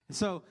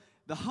So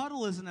the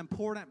huddle is an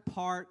important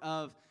part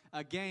of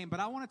a game, but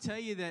I want to tell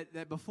you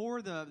that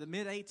before the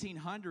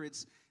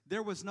mid-1800s,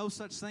 there was no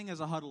such thing as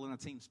a huddle in a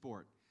team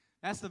sport.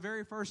 That's the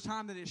very first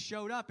time that it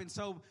showed up, and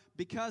so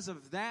because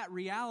of that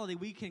reality,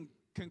 we can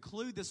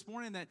conclude this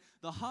morning that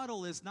the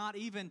huddle is not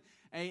even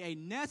a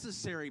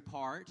necessary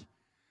part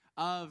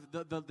of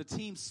the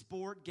team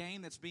sport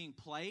game that's being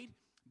played,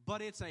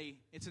 but it's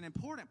an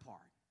important part.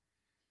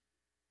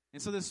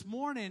 And so this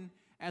morning,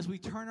 as we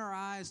turn our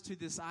eyes to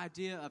this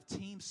idea of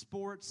team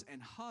sports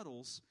and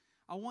huddles,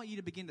 I want you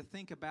to begin to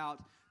think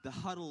about the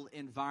huddle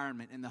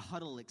environment and the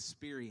huddle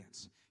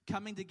experience.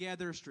 Coming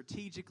together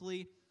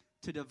strategically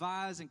to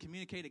devise and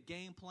communicate a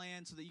game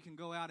plan so that you can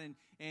go out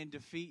and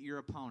defeat your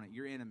opponent,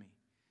 your enemy.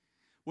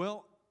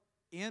 Well,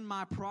 in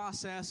my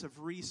process of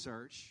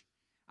research,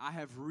 I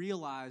have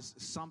realized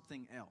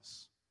something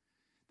else.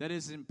 That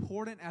as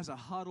important as a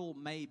huddle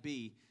may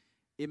be,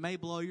 it may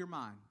blow your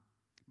mind,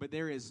 but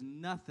there is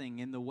nothing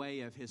in the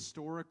way of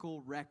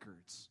historical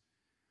records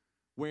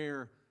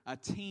where a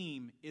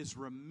team is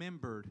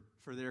remembered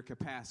for their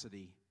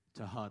capacity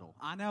to huddle.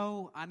 I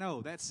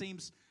know, that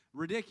seems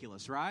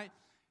ridiculous, right?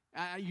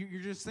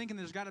 You're just thinking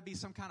there's got to be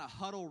some kind of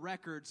huddle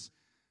records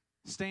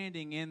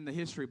standing in the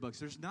history books.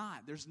 There's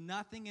not. There's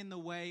nothing in the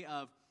way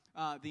of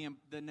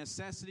the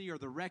necessity or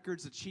the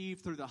records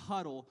achieved through the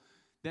huddle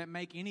that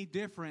make any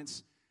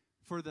difference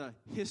for the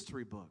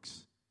history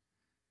books.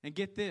 And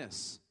get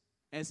this,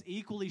 as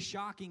equally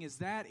shocking as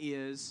that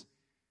is,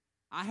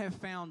 I have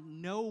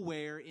found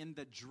nowhere in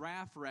the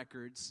draft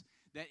records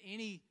that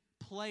any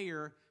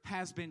player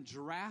has been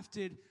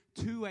drafted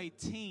to a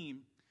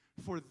team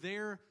for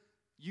their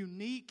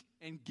unique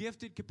and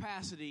gifted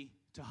capacity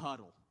to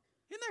huddle.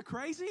 Isn't that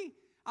crazy?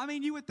 I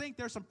mean, you would think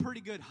there's some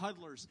pretty good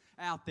huddlers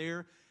out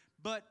there,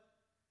 but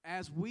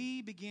as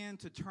we begin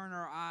to turn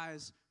our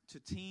eyes to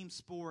team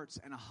sports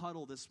and a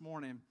huddle this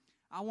morning,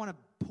 I want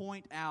to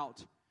point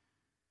out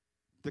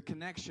the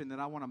connection that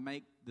I want to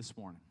make this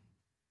morning.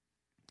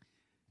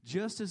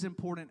 Just as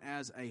important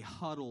as a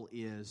huddle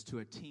is to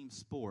a team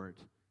sport,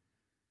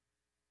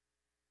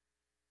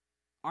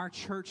 our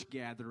church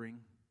gathering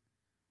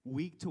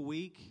week to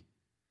week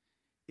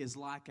is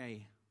like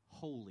a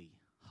holy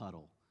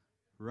huddle,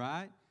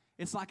 right?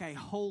 It's like a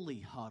holy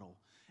huddle.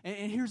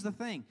 And here's the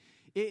thing.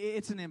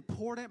 It's an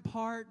important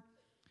part,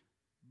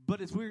 but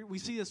as we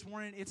see this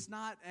morning, it's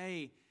not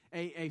a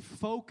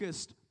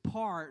focused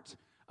part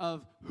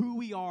of who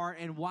we are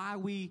and why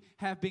we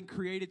have been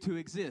created to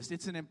exist.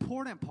 It's an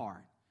important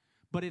part,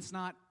 but it's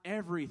not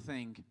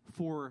everything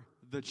for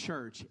the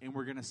church, and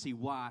we're going to see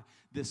why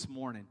this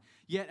morning.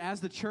 Yet, as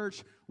the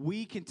church,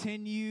 we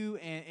continue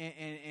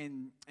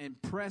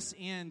and press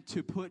in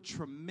to put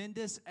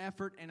tremendous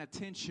effort and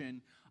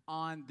attention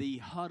on the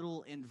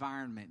huddle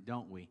environment,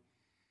 don't we?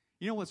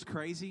 You know what's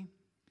crazy?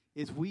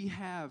 Is we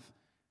have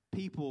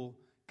people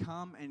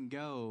come and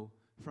go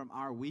from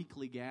our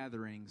weekly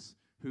gatherings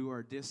who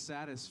are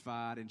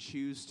dissatisfied and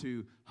choose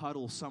to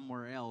huddle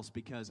somewhere else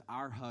because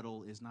our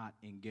huddle is not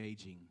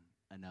engaging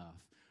enough.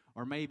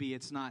 Or maybe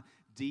it's not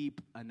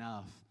deep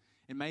enough.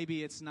 And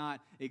maybe it's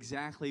not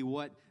exactly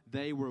what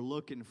they were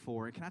looking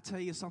for. And can I tell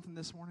you something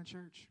this morning,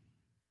 church?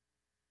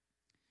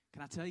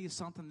 Can I tell you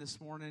something this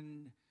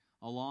morning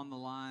along the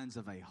lines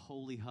of a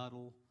holy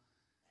huddle?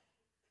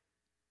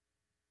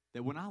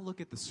 That when I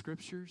look at the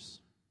Scriptures,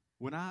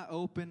 when I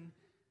open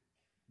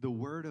the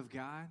Word of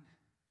God,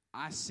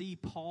 I see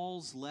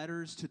Paul's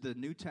letters to the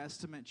New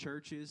Testament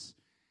churches,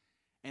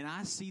 and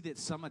I see that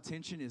some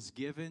attention is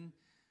given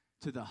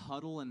to the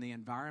huddle and the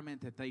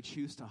environment that they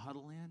choose to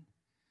huddle in.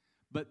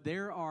 But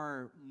there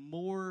are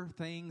more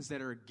things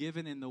that are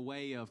given in the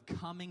way of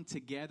coming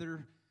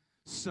together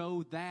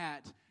so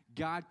that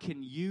God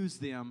can use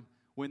them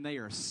when they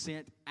are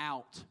sent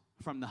out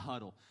from the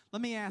huddle.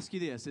 Let me ask you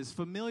this. As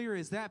familiar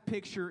as that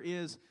picture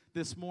is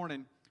this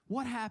morning,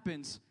 what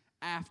happens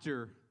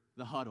after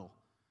the huddle?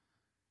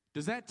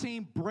 Does that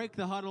team break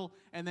the huddle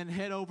and then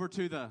head over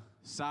to the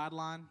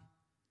sideline?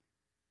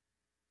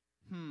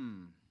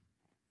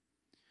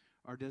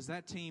 Or does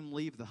that team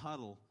leave the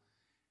huddle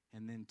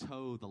and then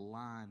toe the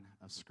line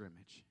of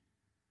scrimmage?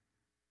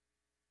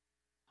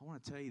 I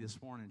want to tell you this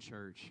morning,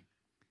 church,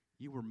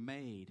 you were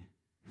made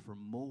for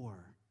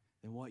more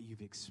than what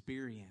you've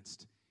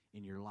experienced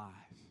in your life.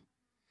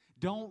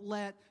 Don't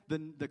let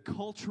the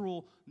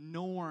cultural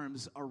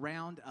norms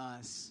around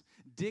us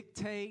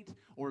dictate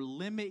or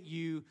limit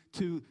you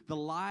to the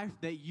life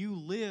that you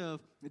live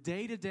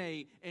day to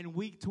day and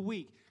week to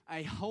week.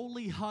 A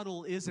holy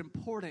huddle is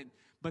important,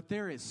 but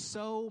there is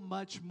so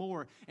much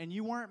more. And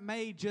you weren't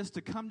made just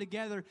to come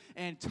together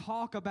and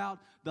talk about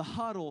the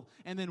huddle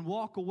and then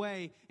walk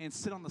away and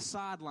sit on the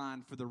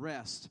sideline for the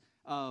rest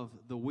of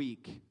the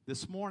week.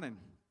 This morning,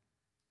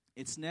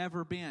 it's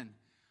never been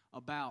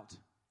about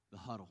the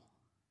huddle.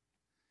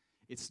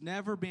 It's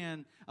never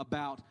been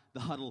about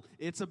the huddle.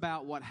 It's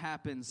about what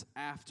happens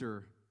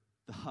after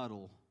the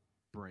huddle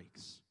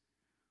breaks.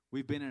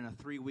 We've been in a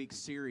 3-week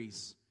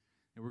series,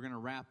 and we're going to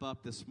wrap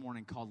up this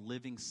morning called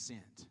Living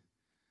Sent.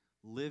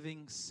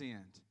 Living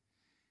Sent.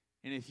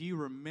 And if you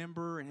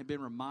remember and have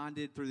been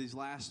reminded through these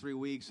last 3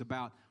 weeks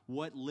about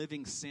what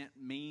living sent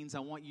means, I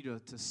want you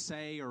to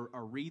say or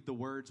read the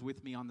words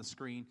with me on the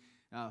screen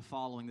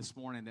following this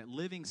morning. That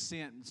living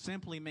sent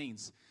simply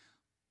means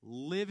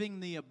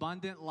living the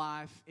abundant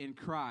life in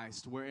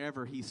Christ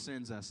wherever He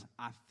sends us.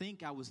 I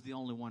think I was the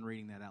only one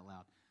reading that out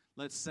loud.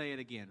 Let's say it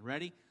again.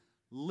 Ready?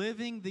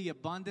 Living the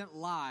abundant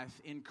life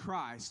in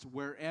Christ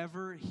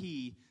wherever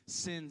He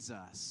sends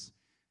us.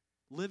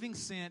 Living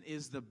sent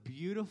is the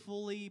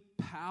beautifully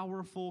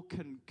powerful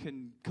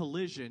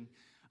collision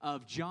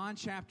of John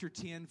chapter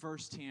 10,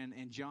 verse 10,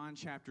 and John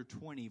chapter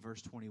 20,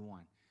 verse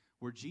 21,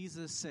 where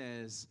Jesus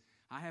says,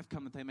 I have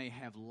come that they may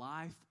have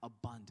life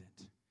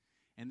abundant.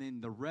 And then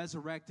the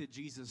resurrected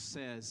Jesus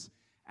says,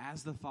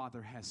 as the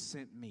Father has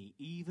sent me,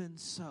 even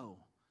so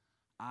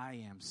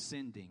I am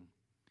sending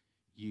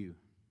you.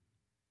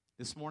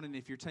 This morning,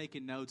 if you're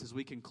taking notes as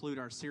we conclude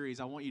our series,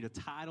 I want you to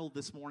title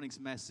this morning's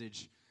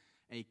message,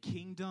 A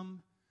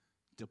Kingdom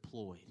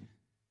Deployed.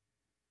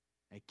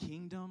 A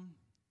Kingdom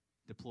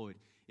Deployed.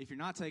 If you're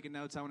not taking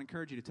notes, I would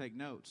encourage you to take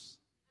notes,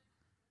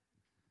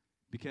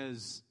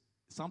 because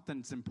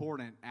something's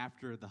important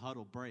after the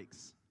huddle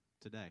breaks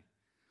today.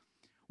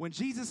 When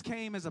Jesus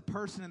came as a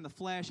person in the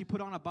flesh, He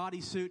put on a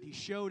bodysuit, He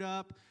showed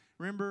up.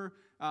 Remember,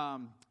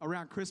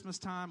 around Christmas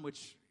time,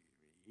 which,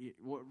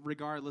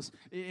 regardless,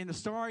 in the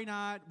starry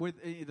night with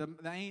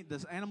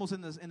the animals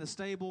in the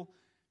stable,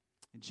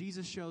 and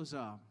Jesus shows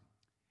up,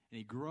 and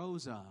He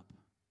grows up.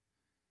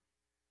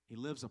 He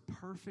lives a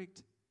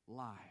perfect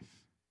life,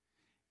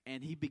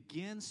 and He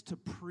begins to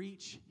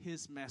preach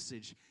His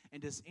message.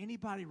 And does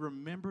anybody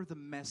remember the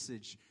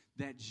message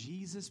that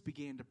Jesus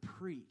began to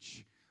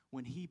preach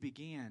when He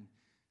began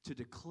to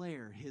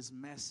declare His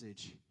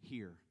message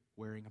here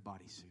wearing a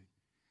bodysuit?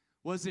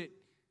 Was it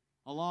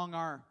along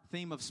our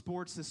theme of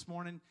sports this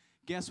morning?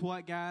 Guess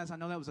what, guys? I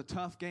know that was a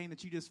tough game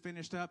that you just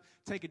finished up.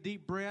 Take a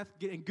deep breath.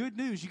 And good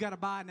news, you got to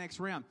buy next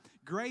round.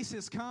 Grace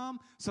has come,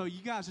 so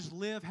you guys just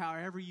live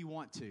however you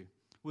want to.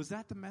 Was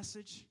that the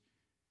message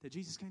that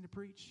Jesus came to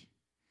preach?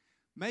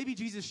 Maybe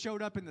Jesus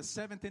showed up in the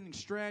 7th inning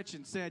stretch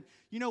and said,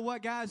 you know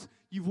what, guys?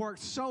 You've worked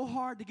so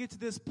hard to get to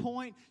this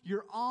point.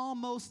 You're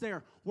almost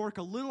there. Work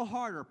a little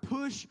harder.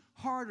 Push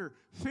harder.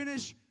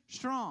 Finish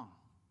strong.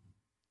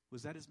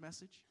 Was that His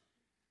message?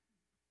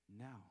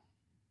 No.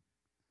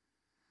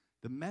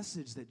 The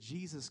message that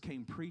Jesus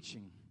came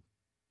preaching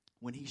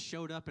when He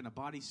showed up in a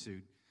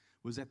bodysuit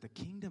was that the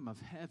kingdom of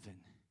heaven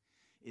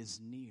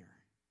is near.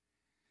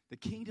 The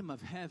kingdom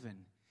of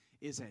heaven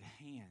is at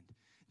hand.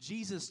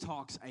 Jesus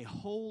talks a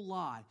whole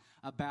lot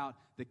about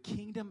the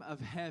kingdom of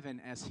heaven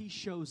as He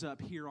shows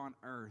up here on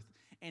earth.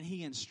 And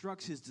He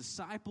instructs His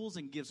disciples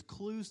and gives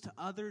clues to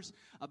others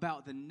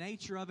about the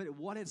nature of it,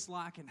 what it's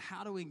like, and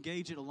how to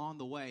engage it along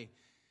the way.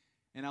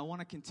 And I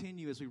want to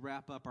continue as we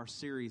wrap up our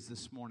series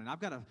this morning. I've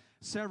got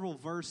several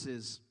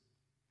verses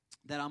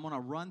that I'm going to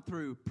run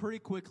through pretty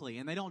quickly.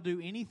 And they don't do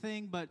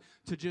anything but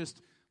to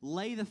just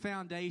lay the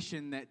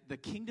foundation that the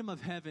kingdom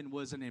of heaven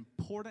was an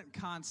important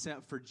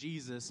concept for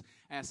Jesus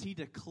as He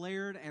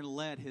declared and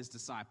led His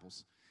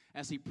disciples,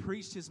 as He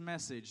preached His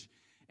message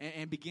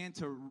and began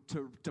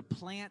to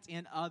plant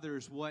in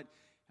others what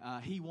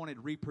He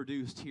wanted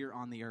reproduced here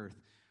on the earth.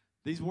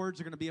 These words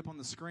are going to be up on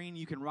the screen.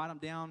 You can write them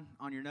down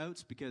on your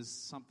notes because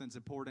something's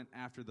important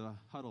after the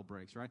huddle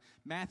breaks, right?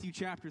 Matthew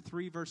chapter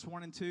 3, verse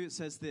 1 and 2, it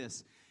says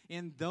this,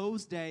 in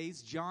those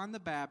days, John the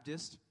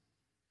Baptist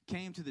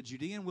came to the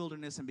Judean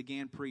wilderness and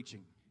began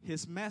preaching.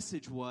 His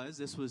message was,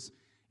 this was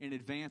in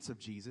advance of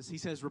Jesus, he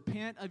says,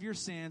 repent of your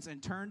sins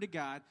and turn to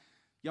God.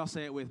 Y'all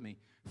say it with me.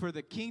 For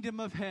the kingdom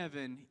of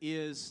heaven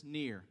is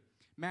near.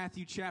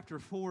 Matthew chapter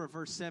 4,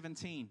 verse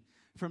 17.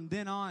 From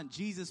then on,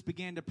 Jesus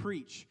began to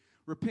preach.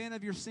 Repent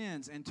of your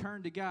sins and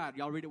turn to God.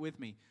 Y'all read it with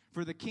me.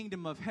 For the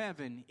kingdom of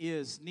heaven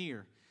is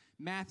near.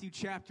 Matthew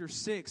chapter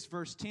 6,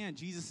 verse 10.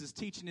 Jesus is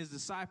teaching His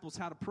disciples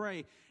how to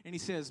pray. And He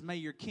says, may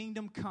your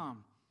kingdom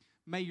come.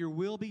 May your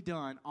will be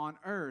done on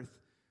earth,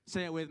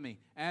 say it with me,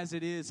 as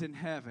it is in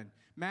heaven.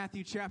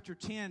 Matthew chapter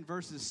 10,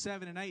 verses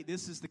 7 and 8.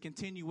 This is the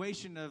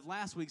continuation of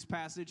last week's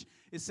passage.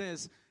 It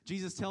says,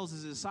 Jesus tells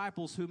His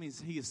disciples whom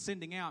He is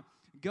sending out,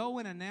 go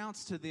and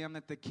announce to them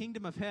that the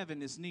kingdom of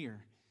heaven is near.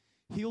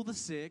 Heal the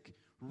sick,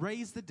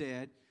 raise the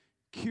dead,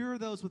 cure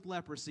those with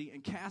leprosy,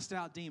 and cast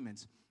out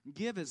demons.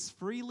 Give as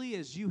freely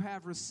as you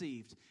have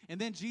received.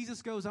 And then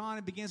Jesus goes on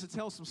and begins to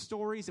tell some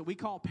stories that we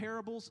call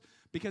parables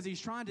because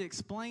He's trying to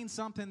explain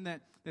something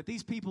that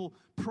these people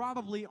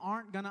probably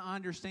aren't going to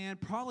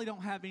understand, probably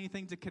don't have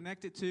anything to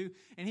connect it to.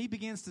 And He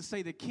begins to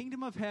say the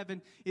kingdom of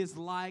heaven is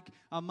like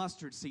a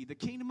mustard seed. The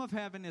kingdom of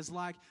heaven is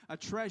like a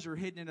treasure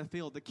hidden in a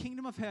field. The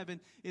kingdom of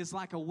heaven is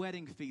like a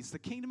wedding feast. The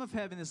kingdom of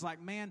heaven is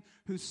like man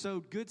who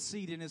sowed good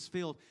seed in his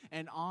field.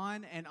 And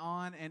on and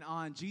on and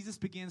on. Jesus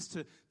begins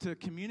to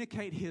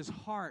communicate His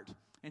heart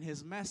and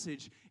His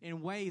message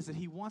in ways that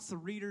He wants the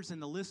readers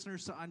and the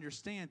listeners to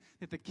understand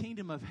that the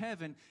kingdom of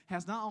heaven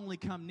has not only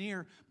come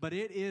near, but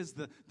it is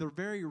the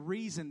very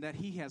reason that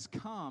He has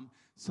come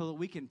so that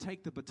we can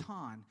take the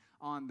baton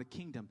on the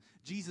kingdom.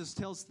 Jesus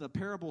tells the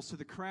parables to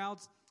the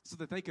crowds so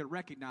that they could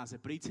recognize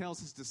it, but he tells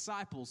his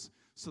disciples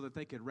so that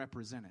they could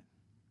represent it.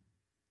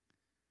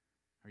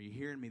 Are you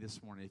hearing me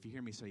this morning? If you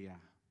hear me, say yeah.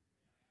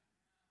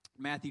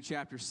 Matthew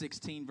chapter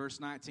 16, verse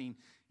 19,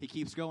 he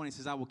keeps going. He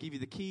says, I will give you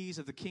the keys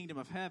of the kingdom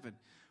of heaven.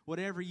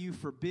 Whatever you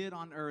forbid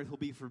on earth will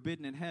be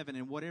forbidden in heaven,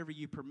 and whatever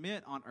you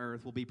permit on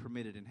earth will be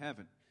permitted in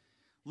heaven.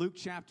 Luke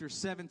chapter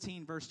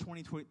 17, verse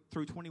 20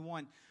 through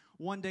 21.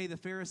 One day the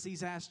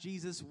Pharisees asked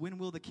Jesus, when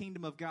will the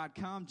kingdom of God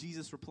come?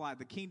 Jesus replied,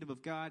 the kingdom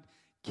of God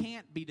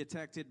can't be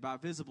detected by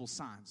visible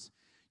signs.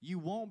 You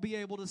won't be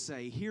able to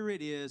say, here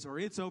it is, or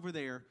it's over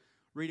there.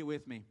 Read it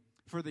with me.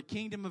 For the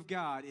kingdom of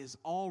God is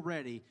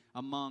already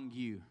among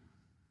you.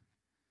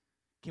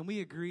 Can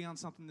we agree on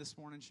something this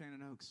morning,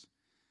 Shannon Oaks?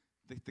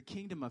 The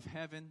kingdom of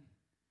heaven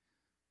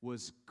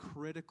was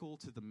critical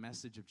to the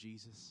message of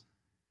Jesus.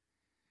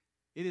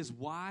 It is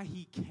why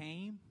he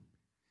came,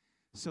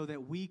 so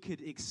that we could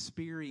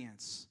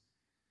experience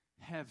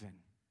heaven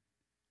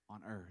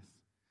on earth.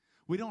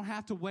 We don't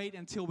have to wait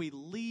until we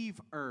leave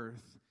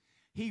earth.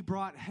 He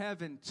brought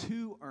heaven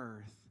to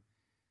earth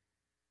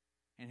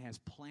and has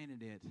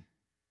planted it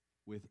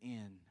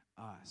within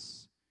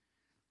us.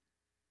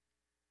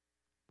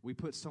 We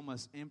put so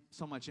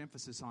much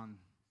emphasis on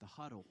the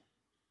huddle,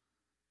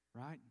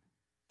 right?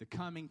 The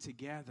coming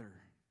together,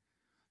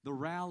 the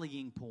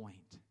rallying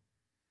point.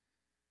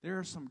 There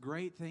are some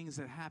great things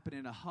that happen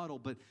in a huddle,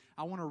 but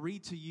I want to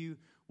read to you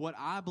what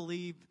I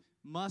believe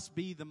must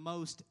be the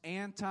most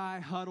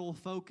anti-huddle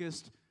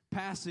focused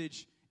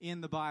passage in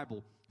the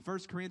Bible. 1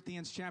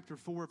 Corinthians chapter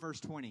 4, verse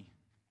 20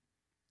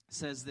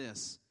 says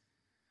this,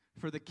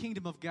 for the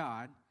kingdom of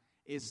God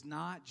is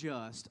not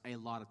just a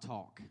lot of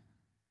talk.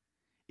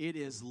 It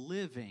is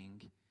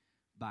living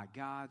by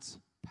God's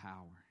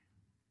power.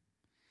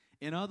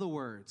 In other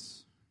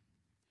words,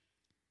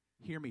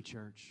 hear me,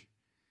 church.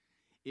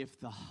 If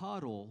the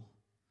huddle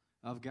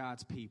of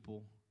God's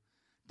people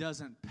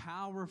doesn't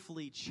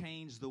powerfully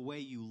change the way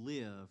you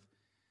live,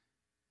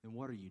 then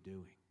what are you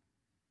doing?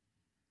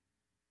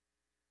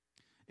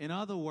 In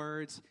other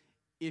words,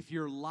 if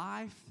your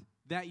life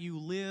that you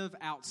live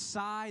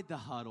outside the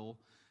huddle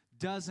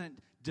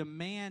doesn't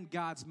demand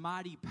God's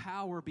mighty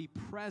power be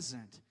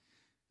present,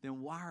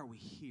 then why are we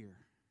here?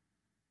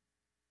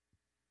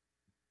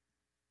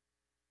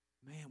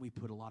 Man, we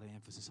put a lot of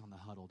emphasis on the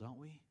huddle, don't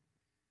we?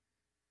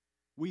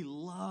 We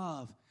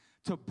love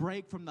to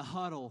break from the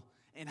huddle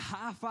and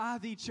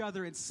high-five each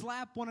other and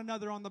slap one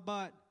another on the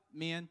butt,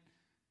 men.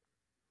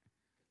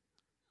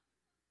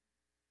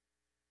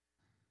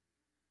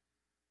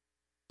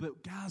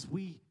 But guys,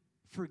 we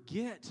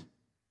forget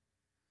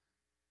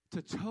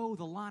to toe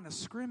the line of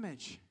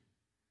scrimmage,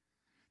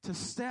 to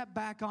step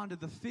back onto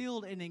the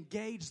field and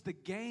engage the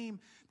game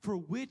for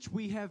which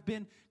we have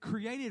been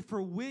created,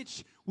 for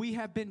which we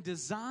have been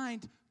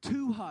designed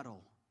to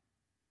huddle.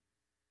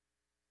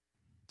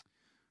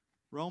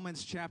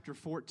 Romans chapter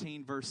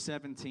 14, verse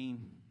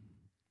 17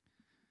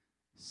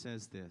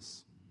 says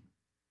this.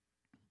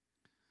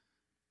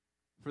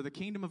 For the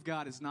kingdom of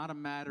God is not a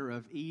matter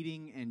of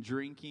eating and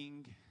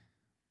drinking,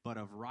 but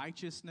of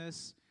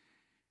righteousness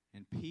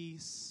and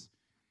peace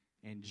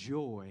and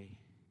joy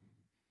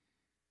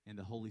in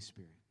the Holy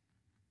Spirit.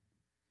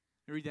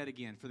 Let me read that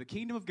again. For the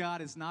kingdom of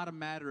God is not a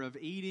matter of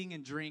eating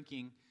and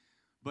drinking,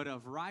 but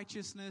of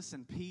righteousness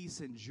and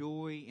peace and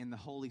joy in the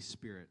Holy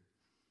Spirit.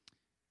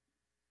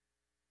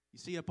 You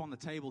see up on the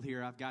table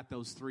here, I've got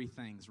those three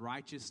things: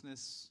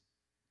 righteousness,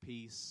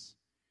 peace,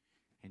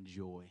 and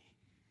joy.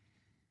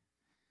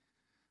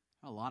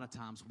 A lot of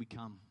times we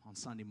come on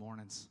Sunday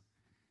mornings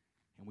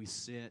and we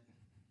sit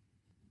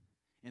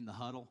in the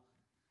huddle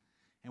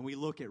and we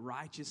look at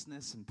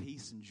righteousness and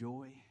peace and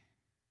joy.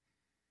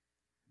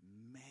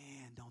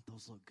 Man, don't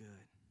those look good?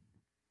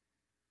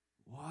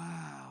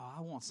 Wow,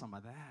 I want some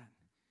of that.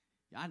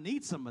 I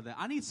need some of that.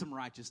 I need some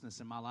righteousness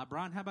in my life.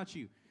 Brian, how about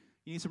you?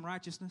 You need some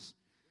righteousness?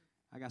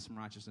 I got some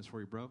righteousness for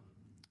you, bro.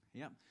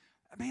 Yep.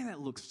 Man, that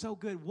looks so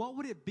good. What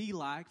would it be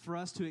like for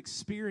us to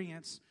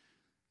experience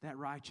that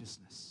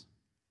righteousness?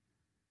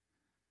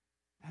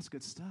 That's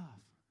good stuff.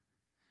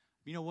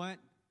 You know what? I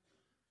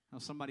know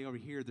somebody over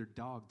here, their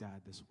dog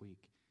died this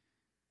week.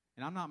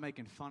 And I'm not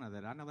making fun of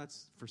that. I know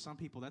that's, for some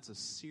people, that's a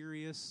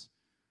serious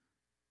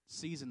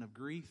season of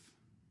grief,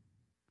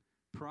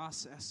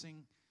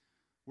 processing,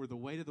 where the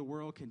weight of the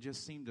world can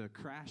just seem to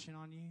crash in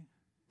on you.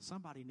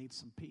 Somebody needs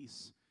some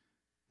peace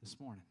this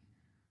morning.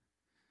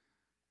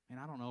 And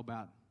I don't know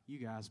about you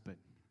guys, but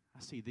I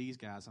see these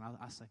guys, and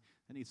I say,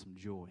 they need some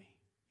joy.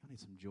 I need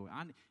some joy.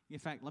 In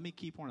fact, let me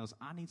keep one of those.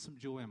 I need some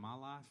joy in my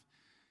life.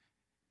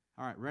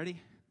 All right, ready?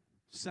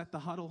 Set the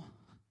huddle.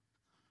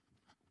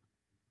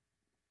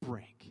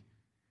 Break.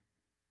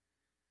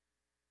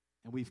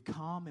 And we've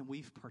come and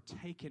we've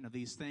partaken of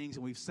these things,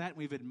 and we've sat and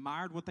we've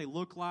admired what they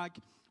look like.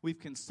 We've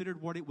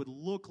considered what it would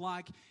look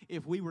like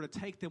if we were to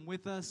take them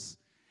with us.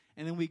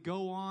 And then we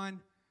go on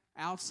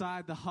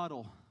outside the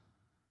huddle.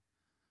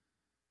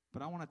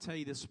 But I want to tell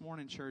you this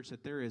morning, church,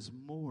 that there is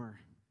more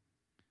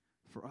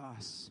for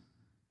us.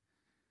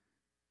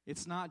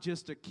 It's not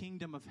just a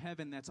kingdom of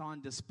heaven that's on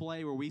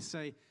display where we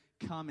say,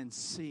 come and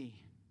see.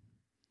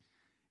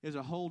 is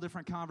a whole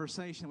different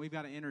conversation we've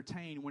got to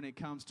entertain when it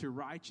comes to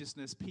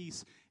righteousness,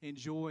 peace, and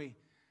joy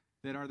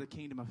that are the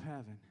kingdom of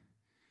heaven.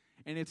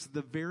 And it's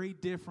the very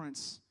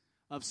difference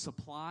of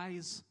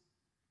supplies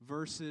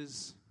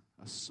versus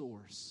a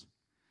source.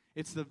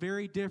 It's the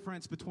very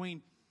difference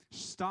between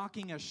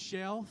stocking a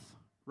shelf,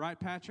 right,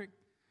 Patrick,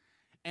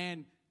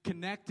 and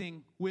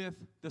connecting with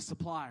the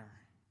supplier.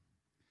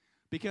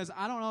 Because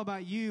I don't know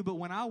about you, but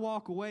when I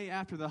walk away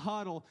after the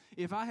huddle,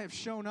 if I have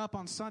shown up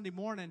on Sunday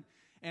morning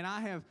and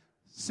I have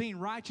seen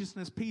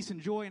righteousness, peace,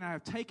 and joy, and I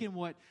have taken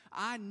what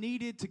I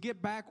needed to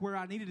get back where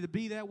I needed to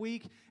be that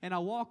week, and I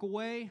walk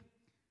away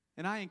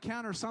and I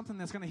encounter something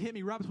that's going to hit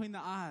me right between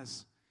the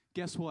eyes,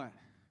 guess what?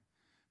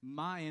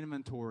 My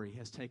inventory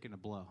has taken a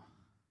blow.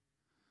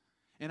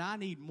 And I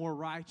need more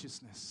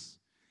righteousness.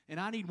 And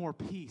I need more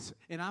peace.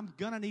 And I'm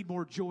going to need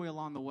more joy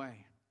along the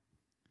way.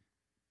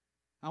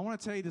 I want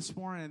to tell you this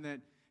morning that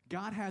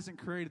God hasn't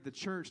created the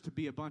church to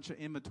be a bunch of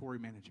inventory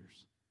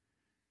managers.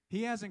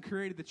 He hasn't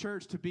created the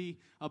church to be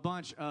a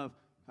bunch of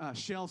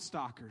shelf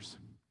stockers.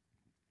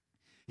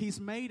 He's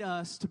made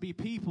us to be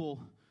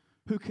people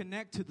who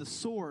connect to the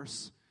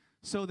source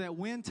so that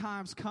when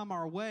times come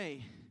our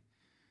way,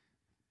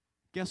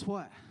 guess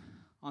what?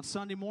 On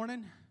Sunday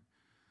morning,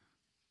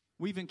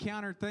 we've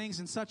encountered things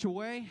in such a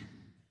way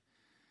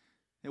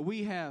that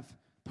we have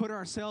put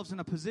ourselves in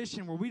a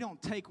position where we don't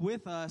take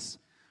with us,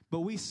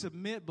 but we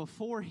submit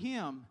before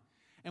Him,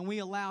 and we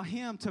allow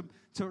Him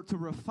to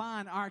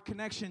refine our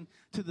connection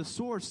to the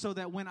source so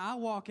that when I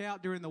walk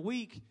out during the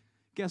week,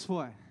 guess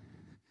what?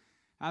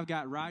 I've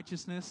got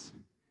righteousness,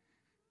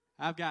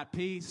 I've got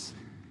peace,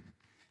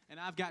 and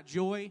I've got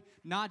joy,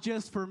 not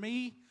just for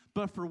me,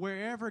 but for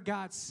wherever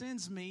God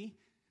sends me,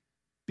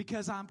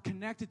 because I'm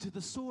connected to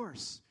the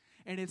source.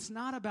 And it's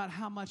not about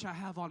how much I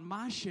have on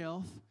my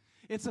shelf.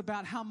 It's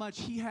about how much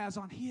He has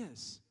on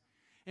His.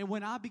 And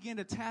when I begin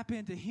to tap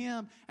into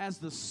Him as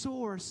the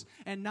source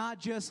and not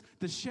just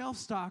the shelf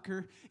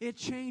stocker, it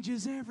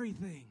changes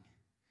everything.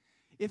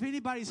 If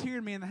anybody's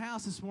hearing me in the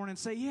house this morning,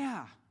 say,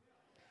 yeah,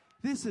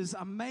 this is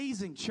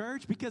amazing,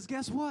 church, because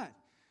guess what?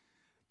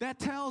 That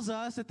tells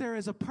us that there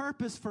is a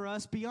purpose for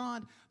us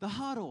beyond the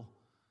huddle.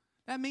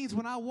 That means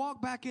when I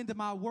walk back into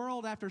my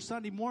world after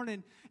Sunday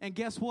morning, and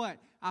guess what?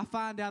 I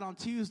find out on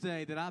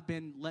Tuesday that I've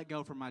been let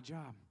go from my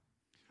job.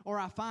 Or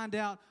I find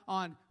out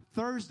on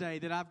Thursday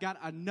that I've got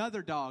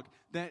another dog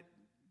that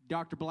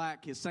Dr.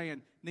 Black is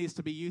saying needs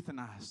to be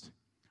euthanized.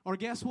 Or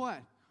guess what?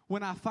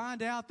 When I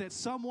find out that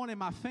someone in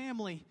my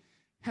family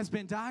has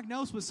been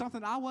diagnosed with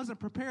something I wasn't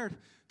prepared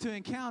to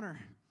encounter.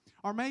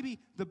 Or maybe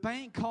the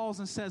bank calls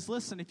and says,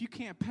 listen, if you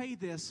can't pay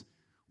this,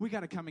 we got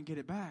to come and get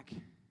it back.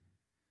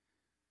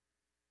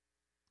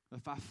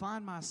 If I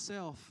find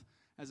myself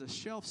as a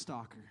shelf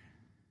stalker,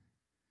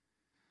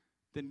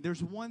 then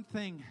there's one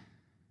thing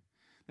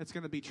that's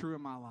going to be true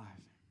in my life.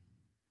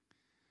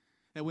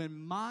 That when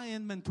my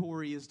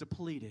inventory is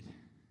depleted,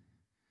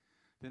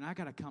 then I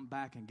got to come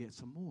back and get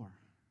some more.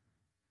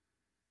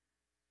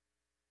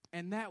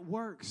 And that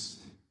works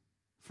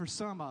for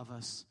some of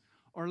us.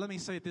 Or let me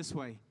say it this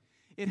way.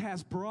 It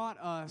has brought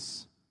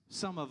us,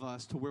 some of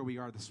us, to where we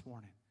are this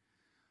morning.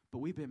 But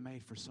we've been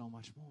made for so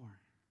much more.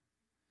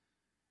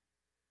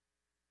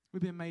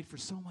 We've been made for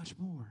so much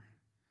more.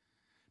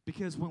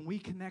 Because when we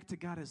connect to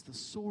God as the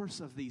source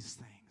of these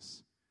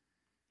things,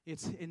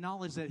 it's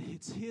acknowledge that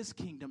it's His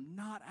kingdom,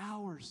 not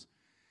ours.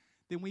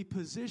 Then we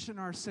position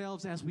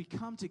ourselves as we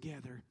come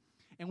together,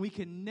 and we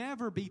can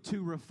never be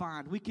too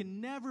refined. We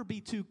can never be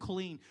too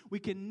clean. We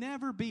can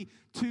never be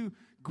too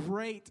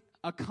great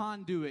a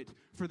conduit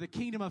for the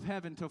kingdom of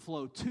heaven to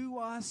flow to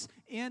us,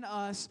 in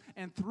us,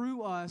 and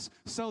through us,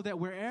 so that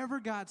wherever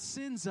God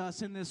sends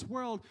us in this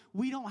world,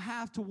 we don't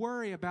have to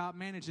worry about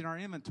managing our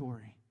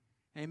inventory.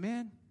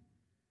 Amen?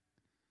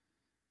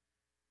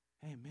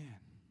 Amen.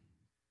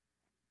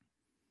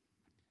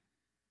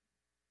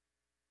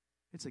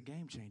 It's a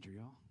game changer,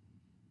 y'all.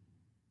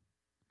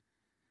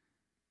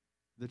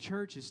 The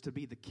church is to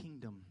be the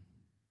kingdom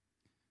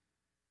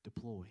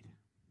deployed.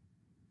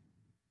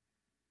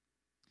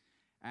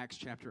 Acts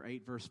chapter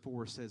 8, verse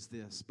 4 says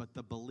this, but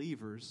the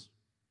believers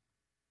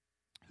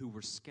who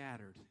were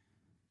scattered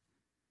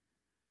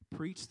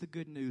preached the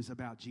good news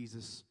about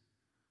Jesus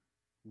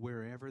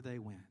wherever they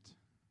went.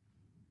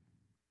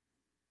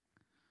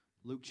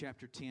 Luke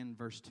chapter 10,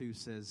 verse 2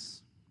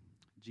 says,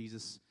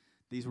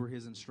 these were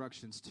His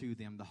instructions to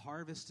them. The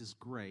harvest is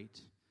great,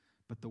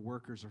 but the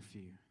workers are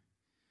few.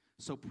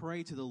 So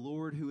pray to the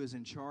Lord who is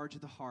in charge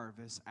of the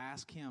harvest.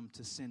 Ask Him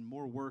to send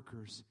more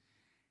workers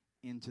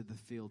into the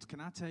fields.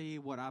 Can I tell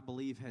you what I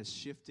believe has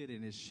shifted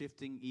and is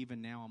shifting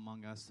even now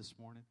among us this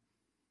morning?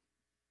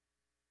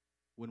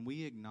 When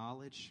we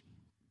acknowledge,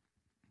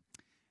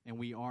 and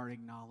we are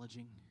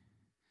acknowledging,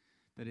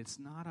 that it's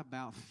not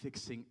about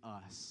fixing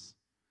us.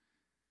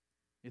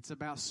 It's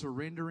about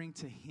surrendering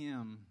to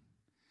Him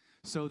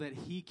so that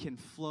He can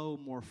flow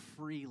more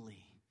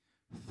freely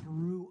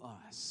through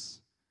us.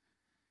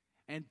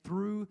 And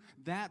through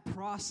that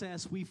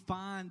process, we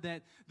find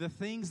that the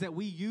things that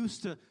we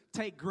used to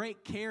take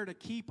great care to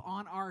keep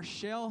on our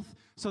shelf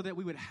so that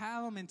we would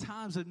have them in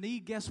times of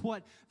need, guess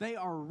what? They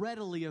are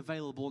readily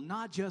available,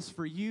 not just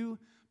for you,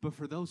 but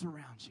for those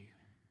around you.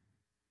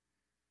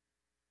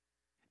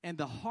 And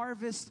the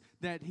harvest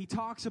that he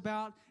talks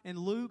about in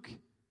Luke,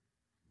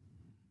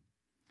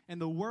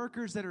 and the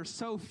workers that are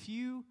so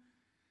few,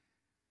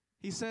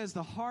 he says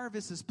the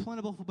harvest is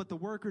plentiful, but the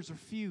workers are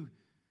few.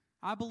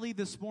 I believe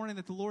this morning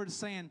that the Lord is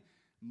saying,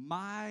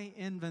 my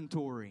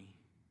inventory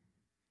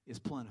is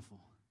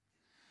plentiful.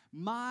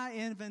 My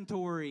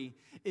inventory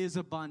is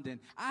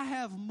abundant. I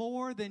have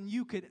more than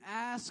you could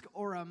ask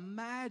or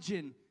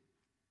imagine.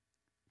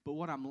 But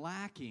what I'm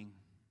lacking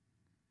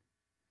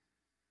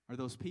are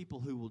those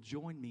people who will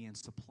join me in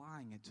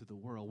supplying it to the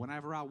world.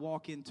 Whenever I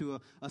walk into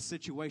a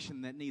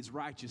situation that needs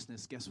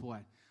righteousness, guess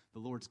what? The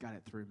Lord's got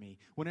it through me.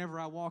 Whenever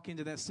I walk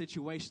into that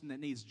situation that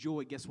needs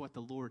joy, guess what? The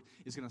Lord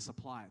is going to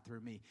supply it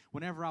through me.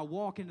 Whenever I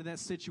walk into that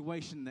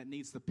situation that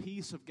needs the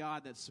peace of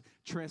God that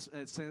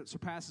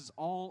surpasses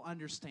all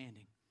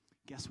understanding,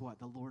 guess what?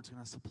 The Lord's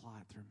going to supply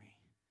it through me.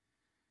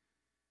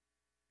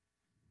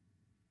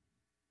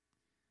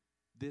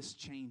 This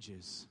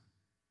changes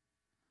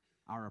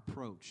our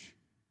approach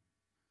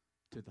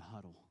to the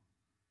huddle.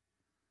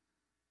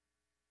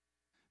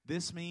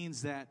 This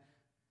means that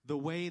the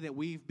way that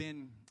we've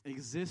been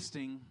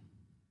existing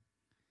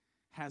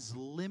has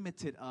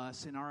limited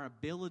us in our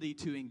ability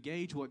to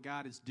engage what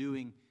God is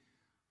doing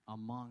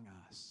among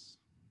us.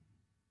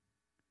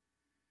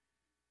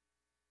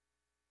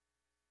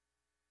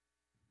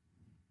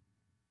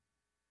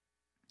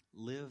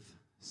 Live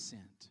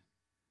sent.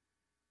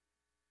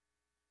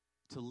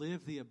 To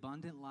live the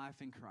abundant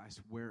life in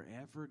Christ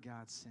wherever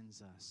God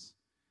sends us.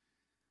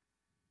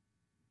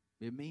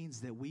 It means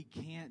that we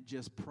can't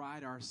just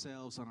pride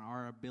ourselves on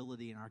our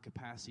ability and our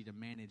capacity to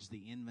manage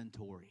the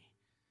inventory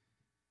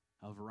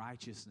of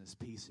righteousness,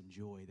 peace, and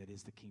joy that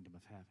is the kingdom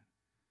of heaven.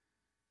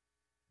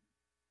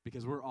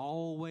 Because we're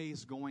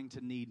always going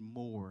to need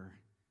more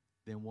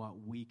than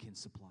what we can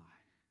supply.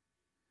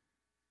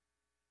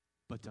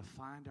 But to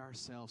find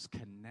ourselves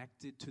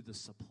connected to the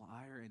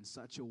supplier in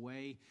such a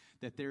way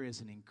that there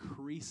is an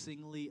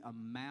increasingly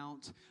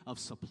amount of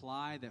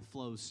supply that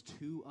flows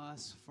to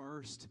us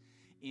first,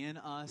 in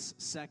us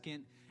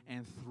second,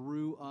 and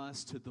through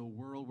us to the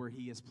world where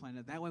he has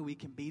planted. That way we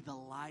can be the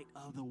light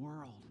of the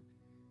world.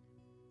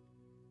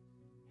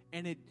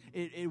 And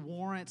it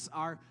warrants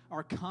our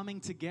coming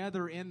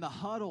together in the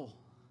huddle,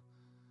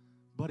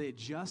 but it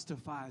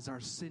justifies our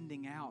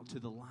sending out to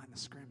the line of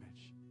scrimmage.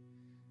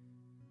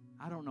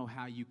 I don't know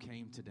how you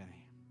came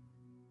today,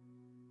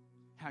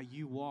 how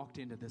you walked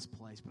into this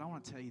place, but I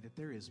want to tell you that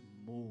there is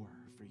more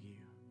for you.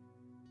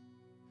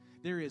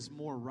 There is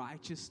more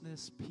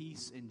righteousness,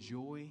 peace, and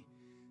joy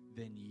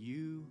than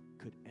you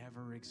could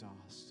ever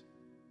exhaust.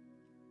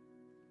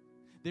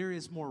 There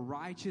is more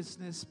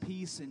righteousness,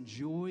 peace, and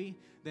joy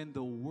than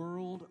the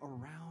world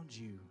around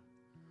you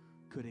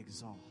could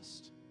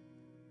exhaust.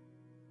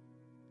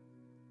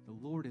 The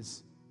Lord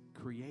has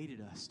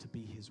created us to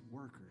be his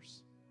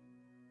workers,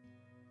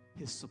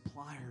 his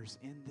suppliers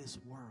in this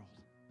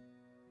world.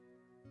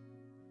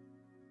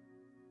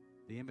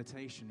 The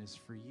invitation is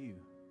for you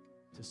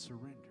to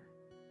surrender.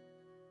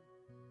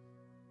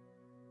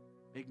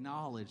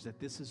 Acknowledge that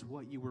this is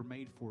what you were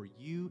made for.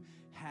 You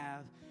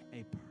have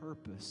a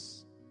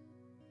purpose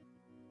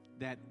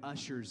that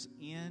ushers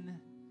in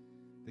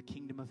the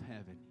kingdom of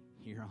heaven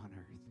here on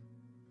earth.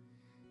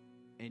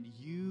 And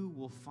you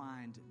will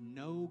find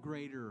no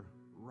greater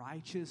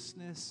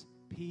righteousness,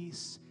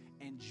 peace,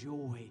 and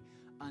joy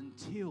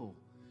until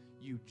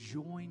you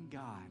join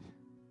God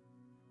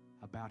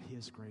about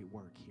his great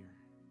work here.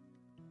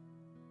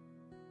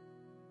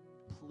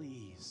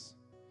 Please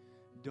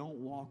don't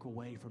walk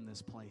away from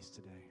this place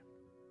today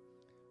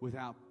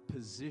without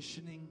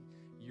positioning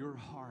your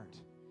heart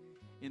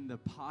in the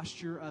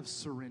posture of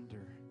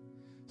surrender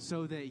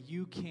so that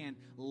you can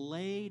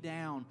lay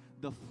down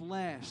the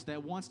flesh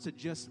that wants to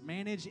just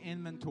manage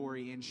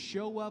inventory and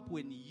show up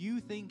when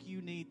you think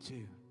you need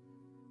to,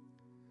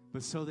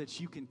 but so that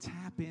you can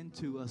tap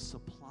into a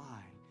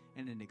supply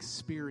and an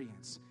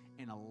experience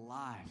and a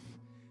life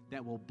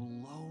that will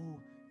blow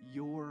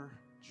your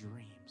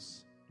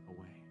dreams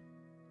away.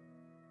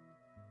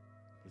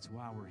 It's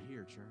why we're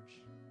here,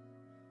 church.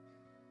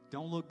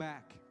 Don't look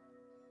back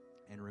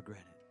and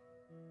regret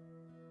it.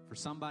 For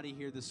somebody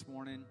here this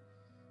morning,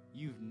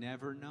 you've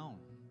never known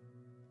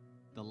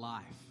the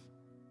life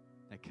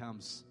that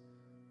comes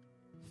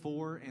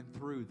for and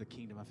through the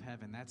kingdom of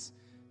heaven. That's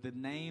the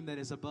name that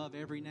is above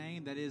every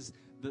name. That is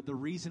the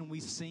reason we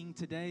sing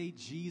today,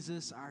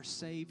 Jesus, our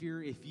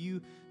Savior. If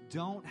you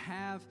don't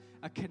have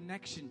a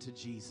connection to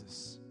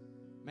Jesus,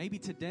 maybe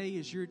today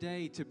is your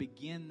day to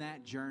begin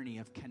that journey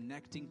of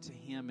connecting to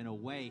him in a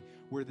way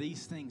where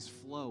these things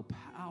flow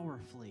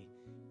powerfully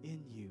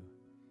in you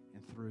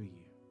and through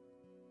you.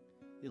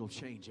 It'll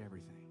change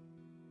everything.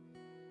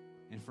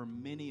 And for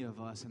many of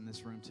us in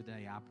this room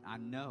today, I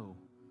know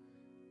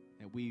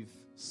that we've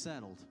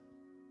settled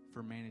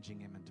for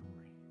managing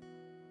inventory.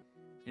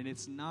 And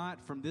it's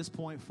not from this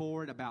point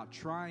forward about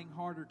trying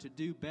harder to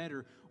do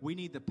better. We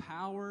need the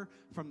power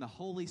from the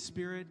Holy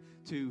Spirit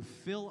to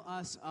fill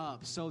us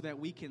up so that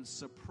we can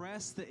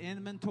suppress the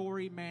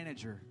inventory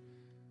manager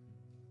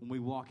when we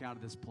walk out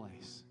of this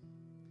place.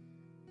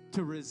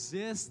 To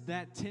resist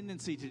that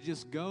tendency to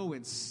just go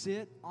and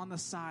sit on the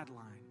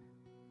sideline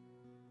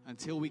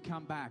until we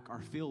come back or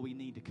feel we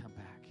need to come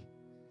back.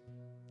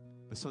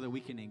 But so that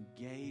we can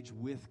engage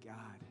with God,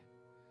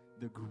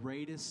 the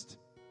greatest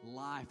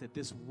life that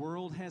this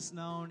world has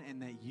known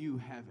and that you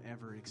have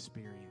ever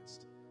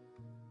experienced.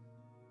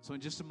 So in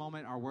just a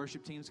moment, our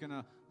worship team is going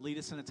to lead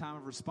us in a time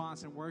of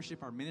response and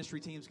worship. Our ministry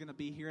team is going to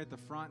be here at the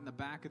front and the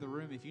back of the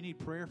room. If you need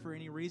prayer for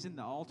any reason,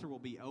 the altar will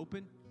be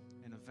open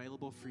and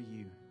available for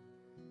you.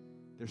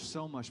 There's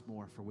so much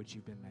more for which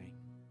you've been made.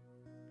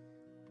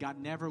 God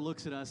never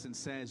looks at us and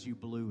says, you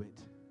blew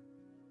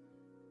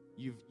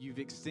it. You've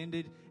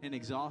extended and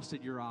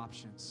exhausted your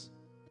options.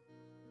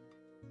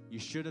 You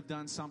should have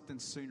done something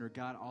sooner.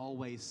 God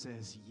always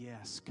says,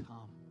 yes,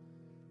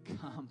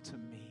 come to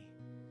me.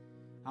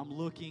 I'm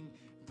looking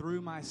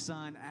through my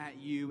Son at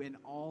you, and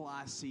all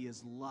I see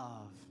is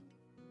love.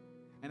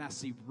 And I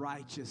see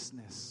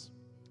righteousness.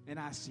 And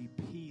I see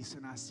peace,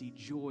 and I see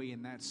joy,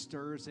 and that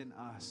stirs in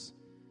us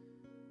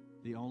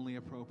the only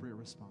appropriate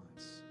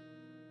response.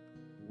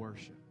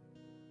 Worship.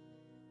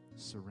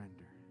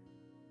 Surrender.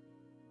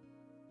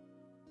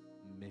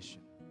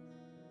 Mission.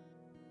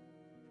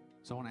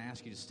 So I want to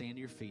ask you to stand to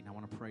your feet, and I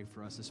want to pray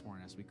for us this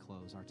morning as we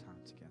close our time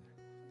together.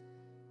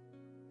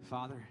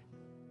 Father,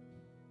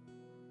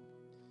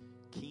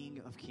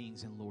 King of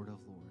kings and Lord of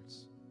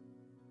lords,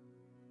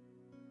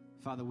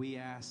 Father, we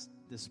ask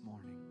this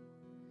morning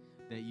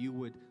that you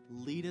would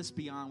lead us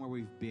beyond where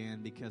we've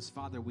been, because,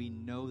 Father, we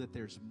know that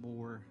there's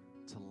more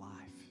to life.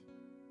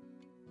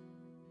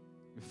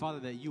 And Father,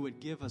 that you would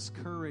give us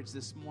courage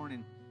this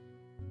morning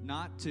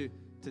not to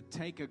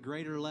take a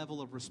greater level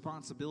of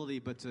responsibility,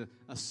 but to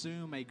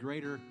assume a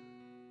greater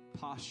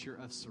posture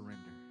of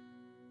surrender.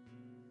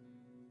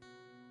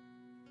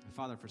 And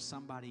Father, for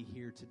somebody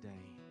here today,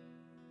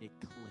 it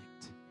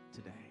clicked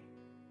today.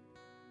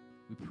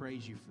 We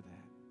praise you for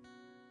that.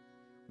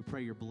 We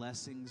pray your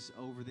blessings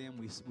over them.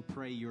 We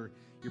pray your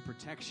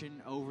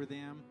protection over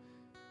them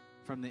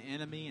from the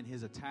enemy and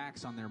his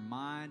attacks on their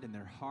mind and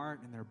their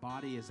heart and their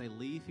body as they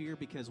leave here,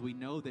 because we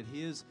know that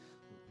his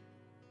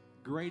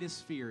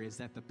greatest fear is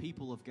that the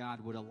people of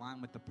God would align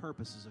with the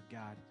purposes of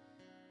God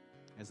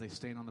as they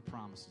stand on the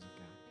promises of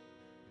God.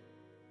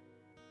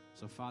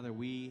 So, Father,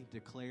 we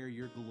declare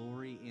your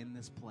glory in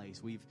this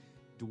place. We've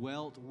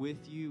dwelt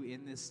with you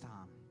in this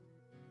time.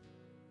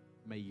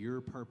 May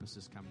your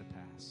purposes come to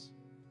pass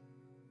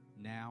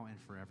now and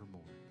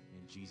forevermore.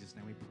 In Jesus'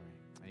 name we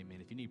pray. Amen.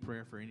 If you need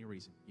prayer for any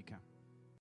reason, you come.